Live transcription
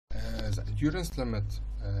as endurance limit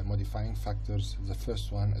modifying factors. The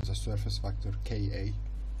first one is the surface factor Ka.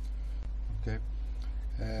 Okay,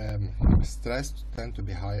 stress tend to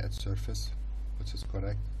be high at surface, which is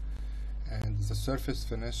correct, and the surface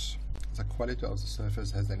finish, the quality of the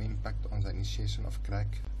surface has an impact on the initiation of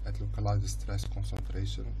crack at localized stress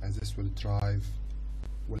concentration, and this will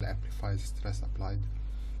amplify the stress applied.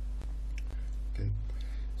 Okay,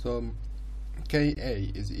 so Ka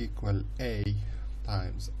is equal A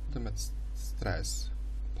times ultimate stress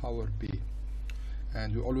power B,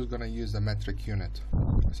 and we're always going to use the metric unit.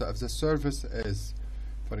 So if the surface is,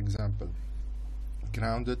 for example,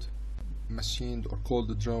 grounded, machined or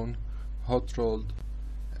cold drawn, hot rolled,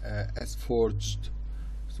 as forged,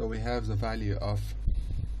 so we have the value of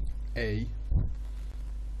A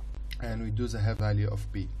and we do the value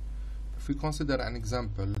of B. If we consider an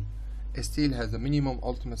example, a steel has a minimum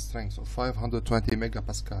ultimate strength of 520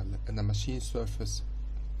 megapascal and a machine surface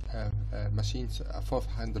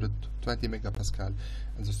 420 megapascal,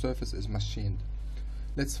 and the surface is machined.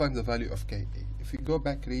 Let's find the value of Ka. If we go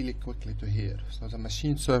back really quickly to here, so the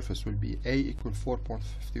machine surface will be A equal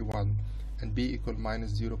 4.51 and B equal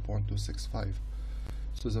minus 0.265.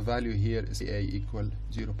 So the value here is A equal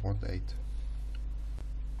 0.8.